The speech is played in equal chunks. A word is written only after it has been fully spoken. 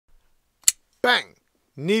Bang!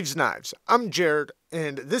 Neeves Knives. I'm Jared,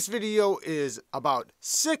 and this video is about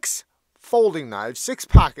 6 folding knives, 6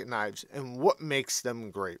 pocket knives, and what makes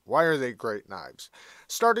them great. Why are they great knives?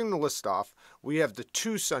 Starting the list off, we have the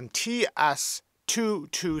TWOSUN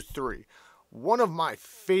TS223. One of my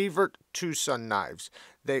favorite TWOSUN knives.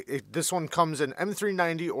 This one comes in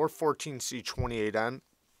M390 or 14C28N.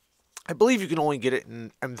 I believe you can only get it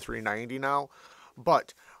in M390 now,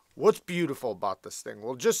 but what's beautiful about this thing?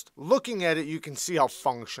 Well, just looking at it, you can see how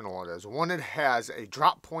functional it is. One, it has a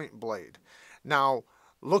drop point blade. Now,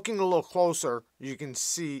 looking a little closer, you can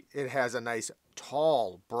see it has a nice,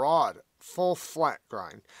 tall, broad, full flat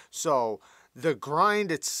grind. So the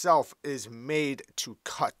grind itself is made to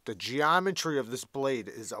cut. The geometry of this blade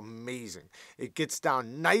is amazing. It gets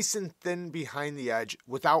down nice and thin behind the edge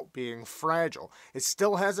without being fragile. It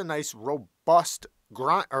still has a nice, robust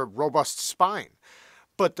grind or robust spine.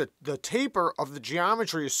 But the taper of the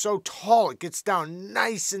geometry is so tall, it gets down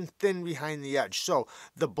nice and thin behind the edge. So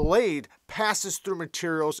the blade passes through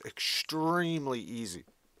materials extremely easy.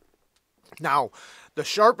 Now, the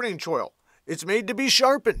sharpening choil, it's made to be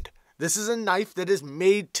sharpened. This is a knife that is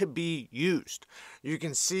made to be used. You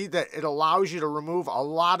can see that it allows you to remove a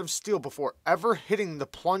lot of steel before ever hitting the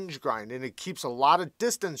plunge grind, and it keeps a lot of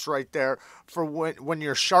distance right there for when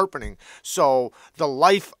you're sharpening. So the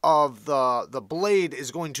life of the blade is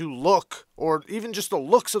going to look, or even just the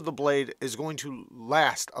looks of the blade is going to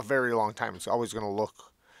last a very long time. It's always going to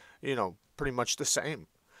look, you know, pretty much the same.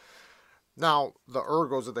 Now, the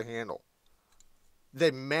ergos of the handle. They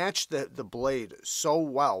match the blade so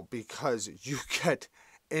well because you get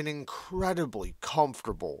an incredibly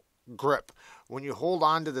comfortable grip. When you hold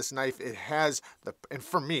on to this knife, it has and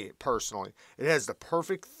for me personally, it has the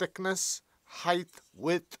perfect thickness, height,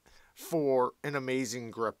 width for an amazing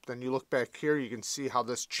grip. Then you look back here, you can see how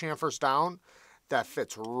this chamfers down. That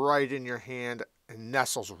fits right in your hand and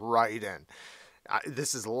nestles right in.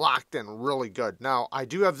 This is locked in really good. Now, I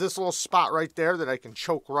do have this little spot right there that I can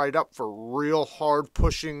choke right up for real hard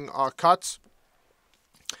pushing cuts.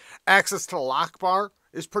 Access to the lock bar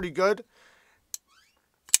is pretty good.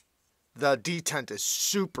 The detent is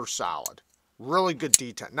super solid. Really good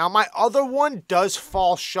detent. Now, my other one does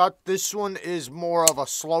fall shut. This one is more of a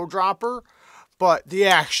slow dropper, but the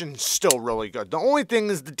action's still really good. The only thing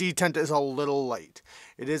is the detent is a little late.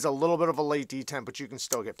 It is a little bit of a late detent, but you can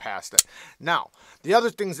still get past it. Now, the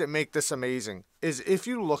other things that make this amazing is if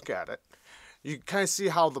you look at it, you kind of see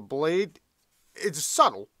how the blade, it's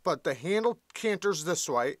subtle, but the handle canters this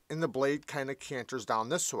way and the blade kind of canters down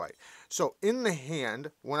this way. So in the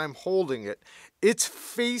hand, when I'm holding it, it's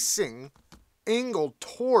facing angled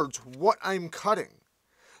towards what I'm cutting.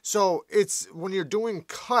 So it's when you're doing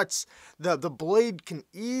cuts, the blade can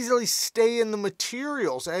easily stay in the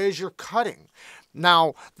materials as you're cutting.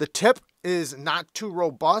 Now, the tip is not too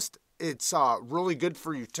robust. It's really good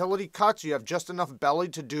for utility cuts. You have just enough belly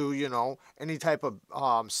to do, you know, any type of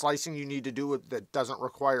slicing you need to do that doesn't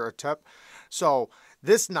require a tip. So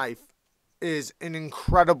this knife is an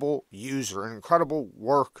incredible user, an incredible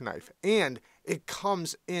work knife. And it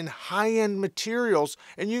comes in high-end materials,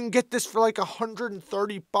 and you can get this for like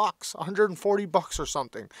 $130, $140 or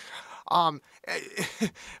something.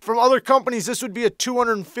 From other companies, this would be a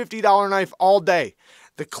 $250 knife all day.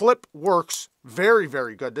 The clip works very,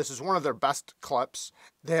 very good. This is one of their best clips.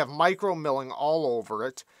 They have micro milling all over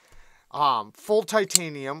it. Full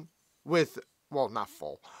titanium with, well, not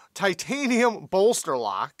full, titanium bolster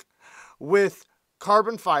lock with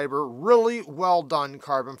carbon fiber, really well done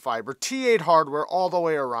carbon fiber, T8 hardware all the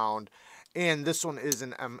way around, and this one is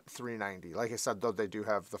an M390. Like I said, though, they do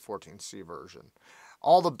have the 14C version.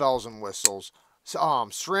 All the bells and whistles,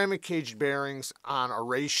 ceramic caged bearings on a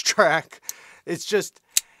racetrack. It's just,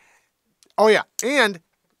 oh yeah, and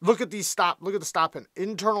look at these look at the stop pin,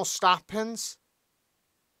 internal stop pins.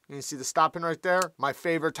 You see the stop pin right there? My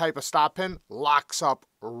favorite type of stop pin, locks up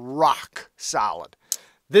rock solid.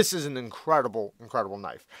 This is an incredible, incredible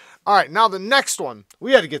knife. All right, now the next one.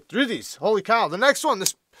 We had to get through these. Holy cow. The next one, the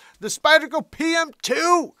SPYDERCO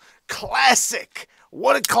PM2. Classic.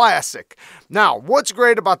 What a classic. Now, what's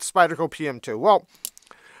great about the SPYDERCO PM2? Well,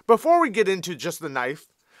 before we get into just the knife,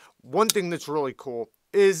 one thing that's really cool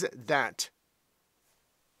is that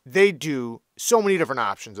they do so many different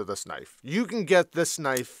options of this knife. You can get this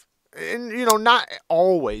knife, and you know, not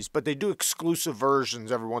always, but they do exclusive versions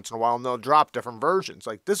every once in a while, and they'll drop different versions.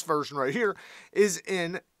 Like this version right here is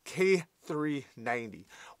in K390,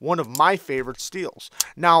 one of my favorite steels.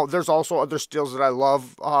 Now, there's also other steels that I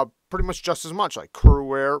love pretty much just as much, like Crew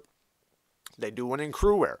Wear. They do one in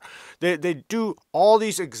crew wear. They do all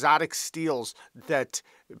these exotic steels that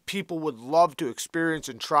people would love to experience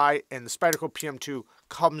and try, and the SPYDERCO PM2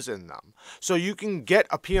 comes in them. So you can get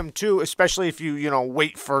a PM2, especially if you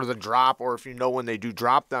wait for the drop, or if you know when they do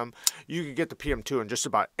drop them, you can get the PM2 in just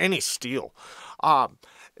about any steel.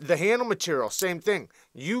 The handle material, same thing.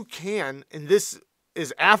 You can, and this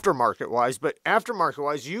is aftermarket wise, but aftermarket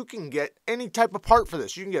wise, you can get any type of part for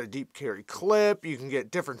this. You can get a deep carry clip, you can get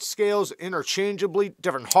different scales interchangeably,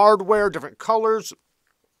 different hardware, different colors.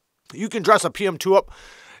 You can dress a PM2 up.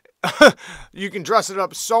 You can dress it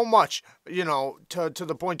up so much, to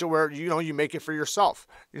the point to where, you make it for yourself.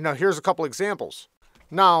 Here's a couple examples.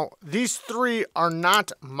 Now, these three are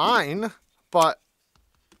not mine, but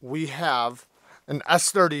we have an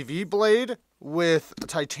S30V blade with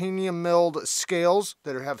titanium milled scales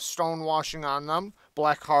that have stone washing on them,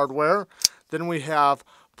 black hardware. Then we have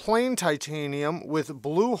plain titanium with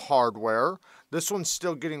blue hardware. This one's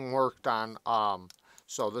still getting worked on,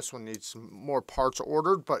 so this one needs some more parts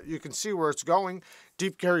ordered, but you can see where it's going.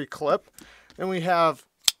 Deep carry clip. And we have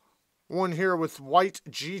one here with white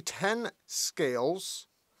G10 scales.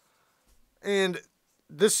 And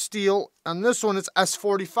this steel on this one is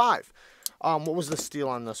S45. What was the steel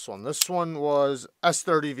on this one? This one was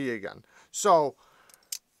S30V again. So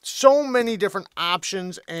many different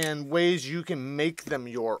options and ways you can make them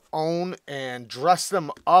your own and dress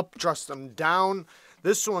them up, dress them down.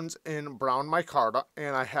 This one's in brown micarta,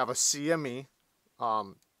 and I have a CME.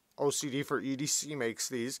 OCD for EDC makes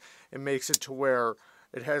these. It makes it to where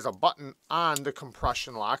it has a button on the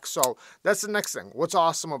compression lock. So that's the next thing. What's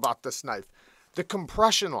awesome about this knife? The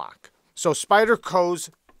compression lock. So SPYDERCO's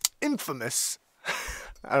infamous,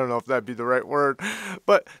 I don't know if that'd be the right word,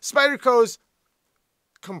 but SPYDERCO's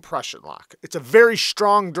compression lock. It's a very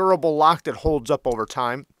strong, durable lock that holds up over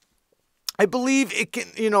time. I believe it can,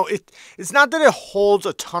 it's not that it holds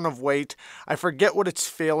a ton of weight. I forget what its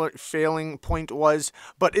failing point was,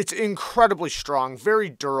 but it's incredibly strong, very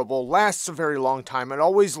durable, lasts a very long time. It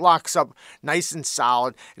always locks up nice and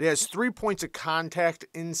solid. It has 3 points of contact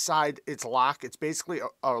inside its lock. It's basically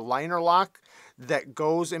a liner lock that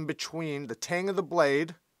goes in between the tang of the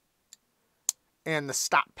blade and the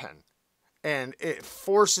stop pin. And it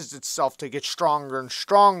forces itself to get stronger and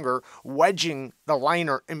stronger, wedging the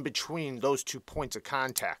liner in between those 2 points of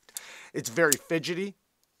contact. It's very fidgety.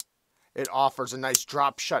 It offers a nice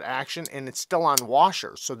drop shut action, and it's still on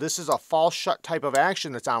washers. So this is a fall shut type of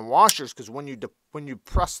action that's on washers, because when you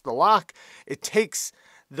press the lock, it takes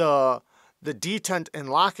the detent and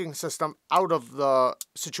locking system out of the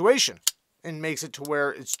situation and makes it to where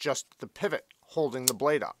it's just the pivot holding the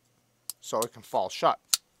blade up, so it can fall shut.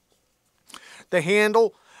 The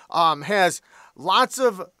handle has lots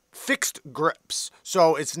of fixed grips,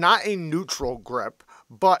 so it's not a neutral grip,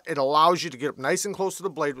 but it allows you to get up nice and close to the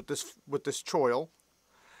blade with this choil.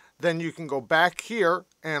 Then you can go back here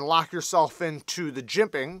and lock yourself into the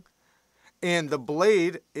jimping, and the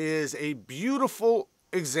blade is a beautiful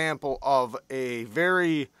example of a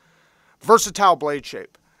very versatile blade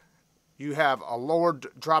shape. You have a lowered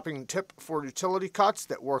dropping tip for utility cuts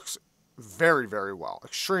that works very, very well,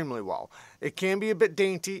 extremely well. It can be a bit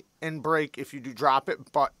dainty and break if you do drop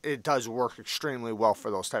it, but it does work extremely well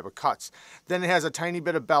for those type of cuts. Then it has a tiny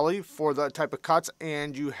bit of belly for the type of cuts,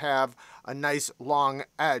 and you have a nice long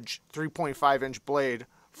edge, 3.5-inch blade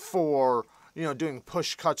for doing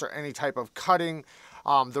push cuts or any type of cutting.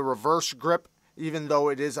 The reverse grip, even though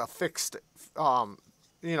it is a fixed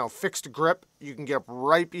fixed grip, you can get up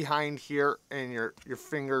right behind here, and your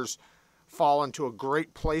fingers fall into a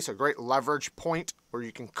great place, a great leverage point where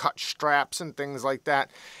you can cut straps and things like that.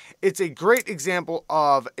 It's a great example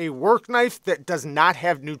of a work knife that does not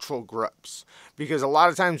have neutral grips, because a lot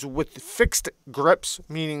of times with fixed grips,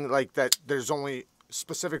 meaning like that there's only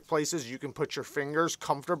specific places you can put your fingers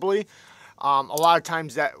comfortably, a lot of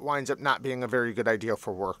times that winds up not being a very good idea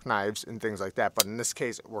for work knives and things like that, but in this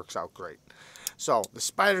case it works out great. So the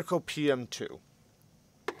SPYDERCO PM2.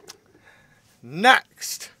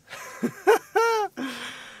 Next,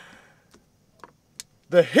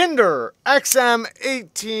 the HINDERER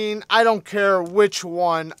XM18. I don't care which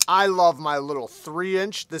one. I love my little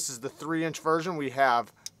 3-inch. This is the 3-inch version. We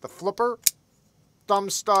have the flipper,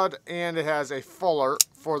 thumb stud, and it has a fuller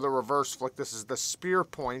for the reverse flick. This is the spear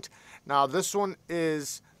point. Now this one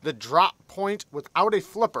is the drop point without a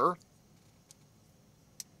flipper.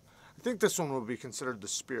 I think this one will be considered the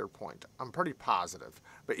spear point. I'm pretty positive.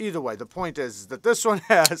 But either way, the point is that this one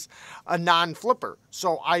has a non-flipper,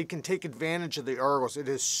 so I can take advantage of the ergos. It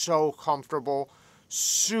is so comfortable,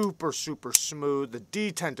 super, super smooth. The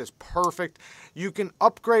detent is perfect. You can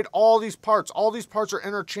upgrade all these parts. All these parts are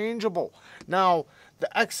interchangeable. Now, the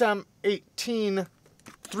XM18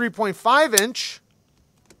 3.5 inch,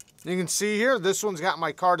 you can see here, this one's got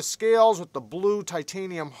micarta scales with the blue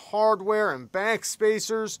titanium hardware and back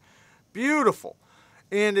spacers. Beautiful.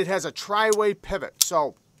 And it has a tri-way pivot.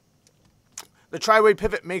 So the tri-way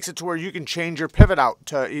pivot makes it to where you can change your pivot out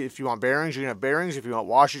to, if you want bearings, you can have bearings. If you want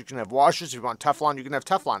washers, you can have washers. If you want Teflon, you can have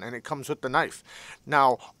Teflon, and it comes with the knife.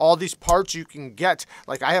 Now, all these parts you can get,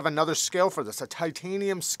 like I have another scale for this, a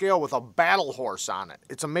titanium scale with a battle horse on it.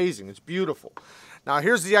 It's amazing. It's beautiful. Now,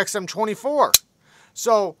 here's the XM24.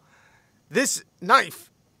 So this knife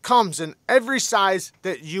comes in every size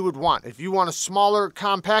that you would want. If you want a smaller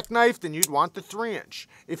compact knife, then you'd want the 3-inch.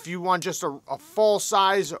 If you want just a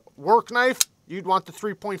full-size work knife, you'd want the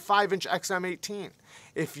 3.5 inch XM18.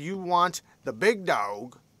 If you want the big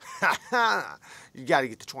dog, you got to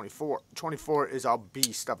get the 24. 24 is a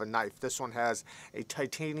beast of a knife. This one has a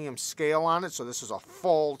titanium scale on it, so this is a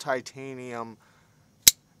full titanium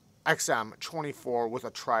XM24 with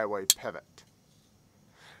a tri-way pivot.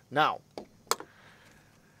 Now,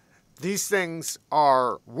 these things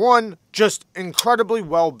are, one, just incredibly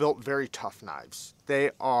well-built, very tough knives.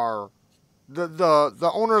 They are,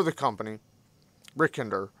 the owner of the company, Rick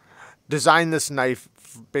Hinderer, designed this knife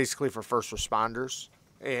basically for first responders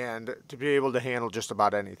and to be able to handle just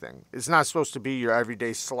about anything. It's not supposed to be your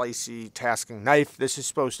everyday slicey tasking knife. This is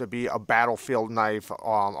supposed to be a battlefield knife,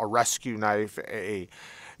 a rescue knife,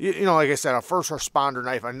 you know, like I said, a first responder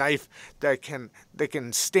knife, a knife that can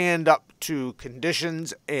stand up to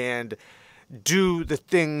conditions and do the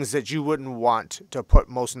things that you wouldn't want to put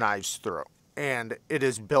most knives through. And it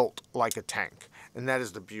is built like a tank. And that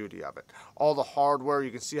is the beauty of it. All the hardware, you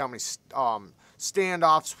can see how many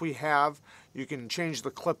standoffs we have. You can change the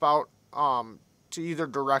clip out to either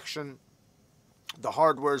direction. The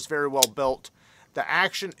hardware is very well built. The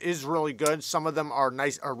action is really good. Some of them are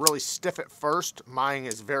really stiff at first. Mine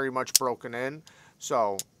is very much broken in,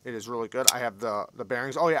 so it is really good. I have the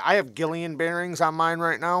bearings. Oh yeah, I have Gillian bearings on mine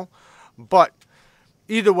right now, but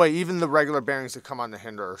either way, even the regular bearings that come on the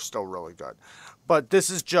Hinderer are still really good. But this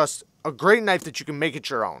is just a great knife that you can make it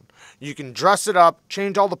your own. You can dress it up,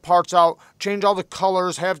 change all the parts out, change all the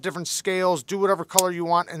colors, have different scales, do whatever color you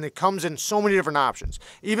want, and it comes in so many different options.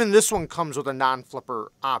 Even this one comes with a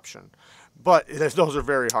non-flipper option. But those are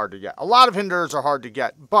very hard to get. A lot of Hinderers are hard to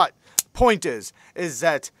get. But point is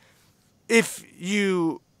that if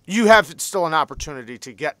you have still an opportunity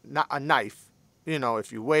to get a knife, you know,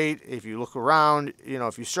 if you wait, if you look around, you know,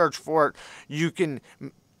 if you search for it, you can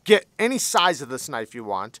get any size of this knife you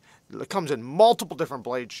want. It comes in multiple different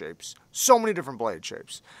blade shapes, so many different blade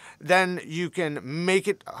shapes. Then you can make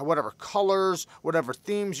it whatever colors, whatever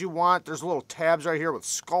themes you want. There's little tabs right here with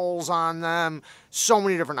skulls on them, so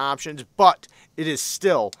many different options, but it is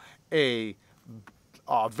still a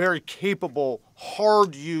very capable,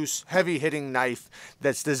 hard use, heavy hitting knife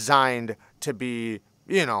that's designed to be,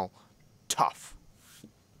 you know, tough.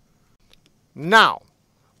 Now,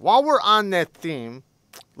 while we're on that theme,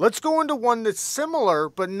 let's go into one that's similar,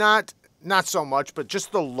 but not so much, but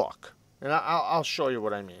just the look. And I'll show you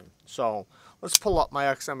what I mean. So let's pull up my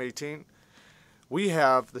XM18. We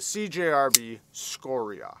have the CJRB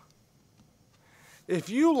SCORIA. If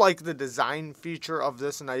you like the design feature of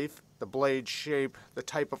this knife, the blade shape, the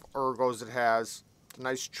type of ergos it has, the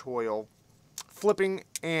nice choil, flipping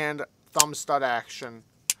and thumb stud action,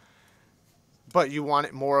 but you want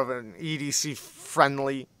it more of an EDC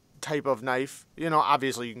friendly type of knife, you know,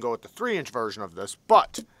 obviously you can go with the 3-inch version of this,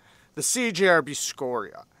 but the CJRB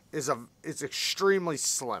SCORIA is extremely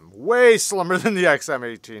slim, way slimmer than the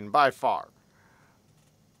XM18 by far.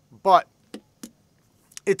 But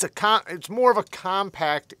it's more of a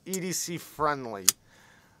compact, EDC friendly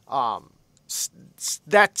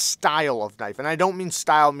that style of knife. And I don't mean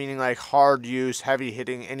style meaning like hard use, heavy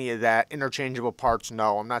hitting, any of that, interchangeable parts.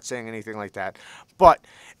 No, I'm not saying anything like that. But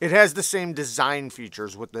it has the same design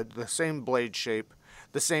features with the same blade shape,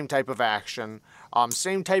 the same type of action,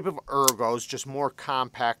 same type of ergos, just more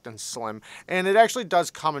compact and slim. And it actually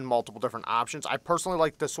does come in multiple different options. I personally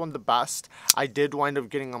like this one the best. I did wind up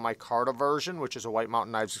getting a micarta version, which is a White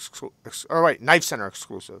Mountain Knife Center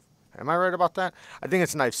exclusive. Am I right about that? I think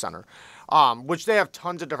it's Knife Center, which they have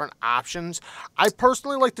tons of different options. I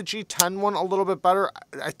personally like the G10 one a little bit better.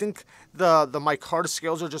 I think the micarta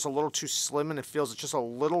scales are just a little too slim, and it feels just a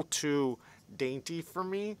little too dainty for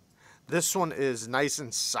me. This one is nice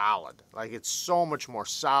and solid. Like, it's so much more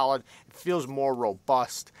solid. It feels more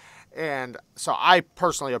robust. And so I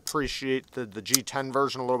personally appreciate the G10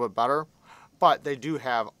 version a little bit better. but they do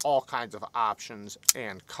have all kinds of options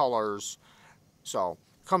and colors. So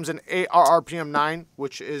comes in RPM 9,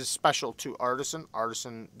 which is special to Artisan.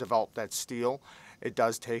 Artisan developed that steel. It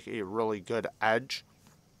does take a really good edge.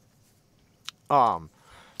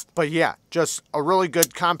 But yeah, just a really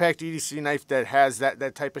good compact EDC knife that has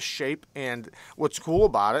that type of shape. And what's cool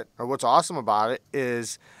about it, or what's awesome about it,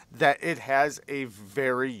 is that it has a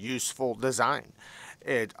very useful design.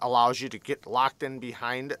 It allows you to get locked in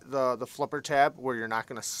behind the flipper tab where you're not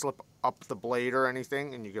going to slip up the blade or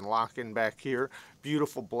anything, and you can lock in back here.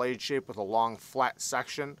 Beautiful blade shape with a long flat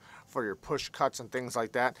section for your push cuts and things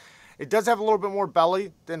like that. It does have a little bit more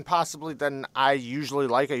belly than I usually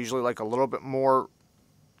like. I usually like a little bit more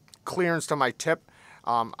clearance to my tip.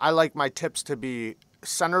 I like my tips to be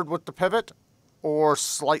centered with the pivot or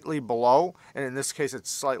slightly below, and in this case it's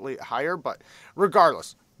slightly higher, but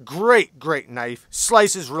regardless, great knife.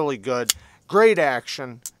 Slices really good, great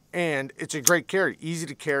action, and it's a great carry, easy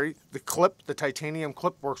to carry. The clip, the titanium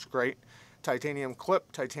clip, works great. Titanium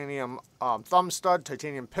clip, titanium thumb stud,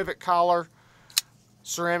 titanium pivot collar,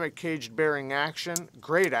 ceramic caged bearing action,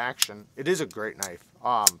 great action. It is a great knife.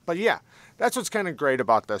 But yeah, that's what's kind of great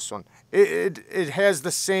about this one. It has the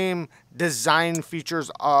same design features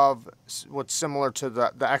of what's similar to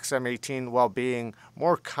the XM18, while being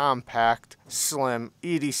more compact, slim,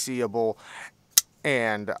 EDC-able,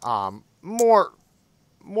 and more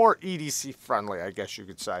EDC friendly, I guess you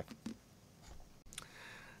could say.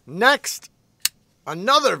 Next,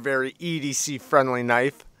 another very EDC friendly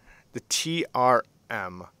knife, the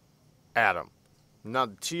TRM Atom. Now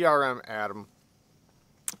the TRM Atom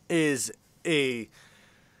is a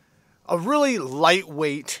really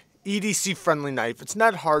lightweight, EDC friendly knife. It's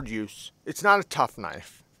not hard use. It's not a tough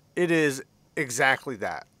knife. It is exactly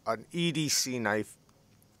that, an EDC knife.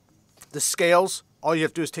 The scales, all you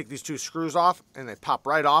have to do is take these two screws off and they pop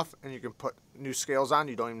right off, and you can put new scales on.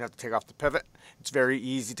 You don't even have to take off the pivot. It's very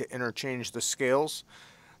easy to interchange the scales.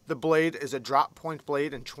 The blade is a drop point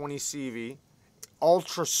blade in 20 CV.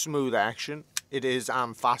 Ultra smooth action. It is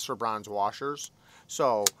on phosphor bronze washers.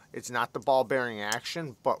 So it's not the ball bearing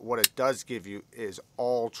action, but what it does give you is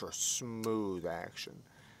ultra smooth action.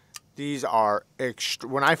 These are,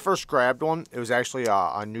 when I first grabbed one, it was actually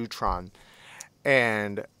a NEUTRON.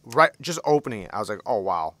 And just opening it, I was like, oh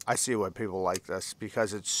wow, I see why people like this,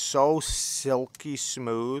 because it's so silky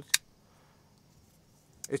smooth.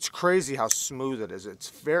 It's crazy how smooth it is. It's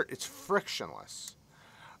frictionless.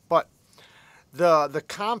 But the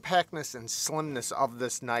compactness and slimness of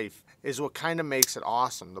this knife is what kind of makes it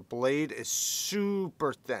awesome. The blade is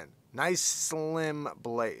super thin. Nice slim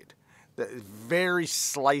blade. Very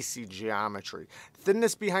slicey geometry.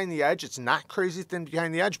 Thinness behind the edge, it's not crazy thin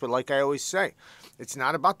behind the edge, but like I always say, it's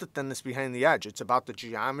not about the thinness behind the edge. It's about the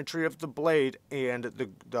geometry of the blade and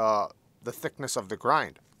the thickness of the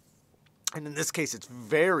grind. And in this case, it's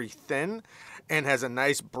very thin and has a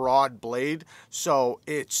nice broad blade, so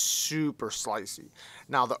it's super slicey.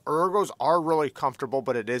 Now, the ergos are really comfortable,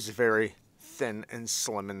 but it is very thin and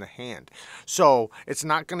slim in the hand. So it's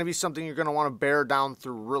not going to be something you're going to want to bear down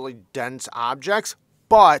through really dense objects.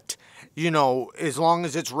 But, you know, as long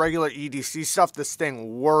as it's regular EDC stuff, this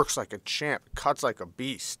thing works like a champ. It cuts like a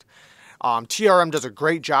beast. TRM does a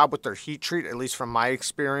great job with their heat treat, at least from my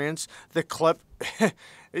experience. The clip,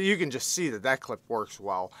 you can just see that clip works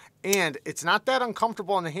well. And it's not that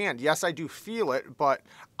uncomfortable in the hand. Yes, I do feel it, but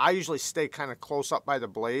I usually stay kind of close up by the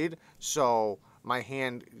blade, so my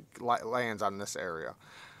hand lands on this area.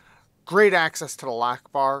 Great access to the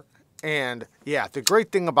lock bar. And yeah, the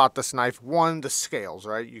great thing about this knife, one, the scales,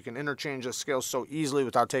 right? You can interchange the scales so easily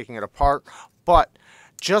without taking it apart. But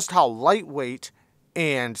just how lightweight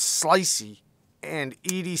and slicey and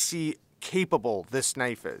EDC capable this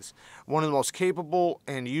knife is. One of the most capable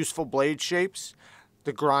and useful blade shapes.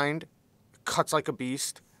 The grind cuts like a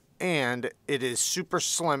beast, and it is super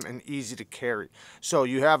slim and easy to carry. So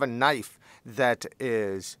you have a knife that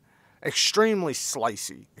is extremely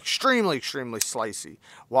slicey, extremely slicey,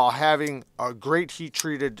 while having a great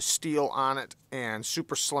heat-treated steel on it and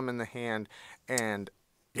super slim in the hand. And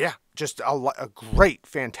yeah, just a great,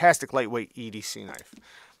 fantastic lightweight EDC knife.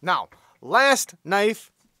 Now, last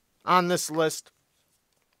knife on this list,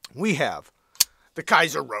 we have the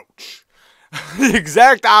Kizer ROACH. The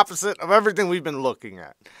exact opposite of everything we've been looking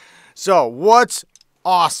at. So, what's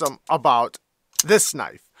awesome about this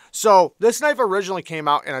knife? So, this knife originally came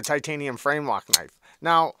out in a titanium frame lock knife.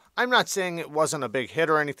 Now, I'm not saying it wasn't a big hit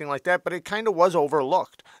or anything like that, but it kind of was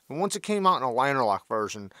overlooked. And once it came out in a liner lock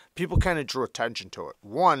version, people kind of drew attention to it.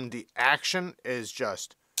 One, the action is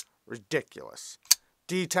just ridiculous.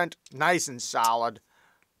 Detent, nice and solid.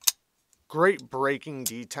 Great breaking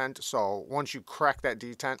detent. So once you crack that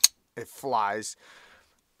detent, it flies.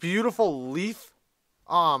 Beautiful leaf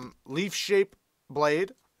shape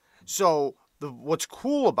blade. So what's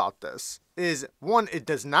cool about this is, one, it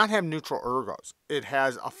does not have neutral ergos. It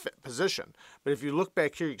has a fit position. But if you look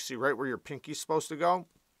back here, you can see right where your pinky's supposed to go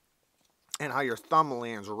and how your thumb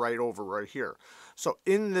lands right over right here. So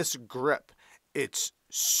in this grip, it's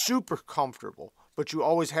super comfortable, but you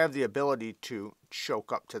always have the ability to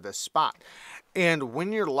choke up to this spot. And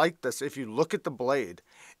when you're like this, if you look at the blade,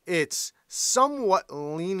 it's somewhat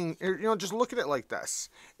leaning, just look at it like this.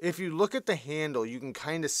 If you look at the handle, you can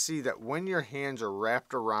kind of see that when your hands are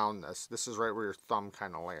wrapped around this is right where your thumb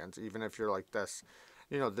kind of lands. Even if you're like this,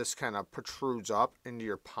 this kind of protrudes up into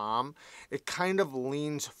your palm. It kind of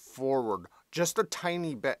leans forward just a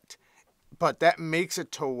tiny bit, but that makes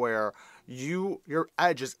it to where your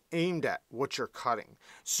edge is aimed at what you're cutting.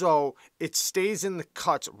 So it stays in the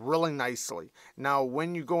cuts really nicely. Now,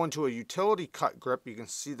 when you go into a utility cut grip, you can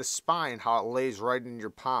see the spine, how it lays right in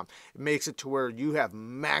your palm. It makes it to where you have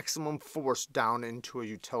maximum force down into a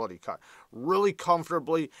utility cut really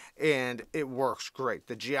comfortably, and it works great.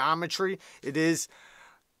 The geometry, it is,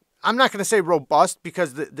 I'm not going to say robust,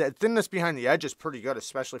 because the thinness behind the edge is pretty good,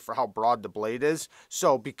 especially for how broad the blade is.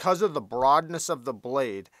 So because of the broadness of the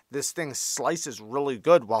blade, this thing slices really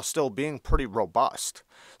good while still being pretty robust.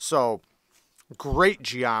 So great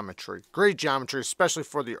geometry, especially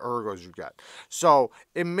for the ergos you get. So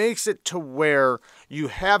it makes it to where you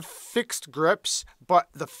have fixed grips, but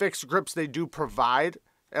the fixed grips they do provide,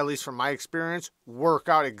 at least from my experience, work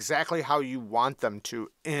out exactly how you want them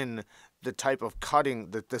to in the type of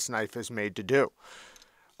cutting that this knife is made to do.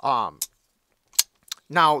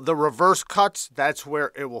 Now, the reverse cuts, that's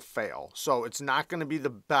where it will fail. So it's not going to be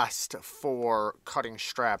the best for cutting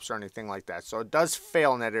straps or anything like that. So it does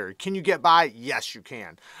fail in that area. Can you get by? Yes, you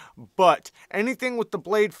can. But anything with the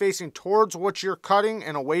blade facing towards what you're cutting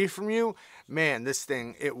and away from you, man, this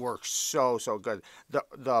thing, it works so good. The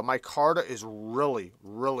micarta is really,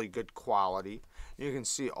 really good quality. You can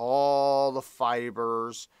see all the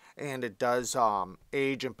fibers, and it does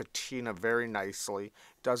age and patina very nicely.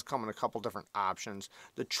 It does come in a couple different options.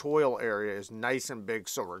 The choil area is nice and big,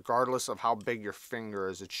 so regardless of how big your finger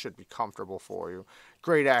is, it should be comfortable for you.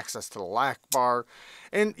 Great access to the lac bar.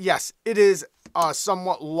 And yes, it is a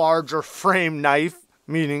somewhat larger frame knife,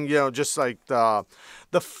 meaning, just like the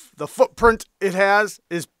footprint it has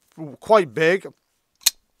is quite big.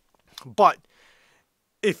 But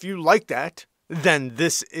if you like that, then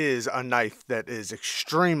this is a knife that is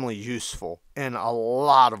extremely useful in a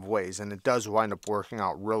lot of ways, and it does wind up working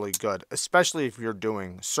out really good, especially if you're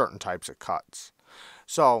doing certain types of cuts.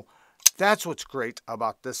 So that's what's great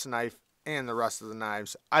about this knife and the rest of the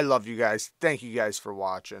knives. I love you guys. Thank you guys for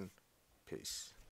watching. Peace.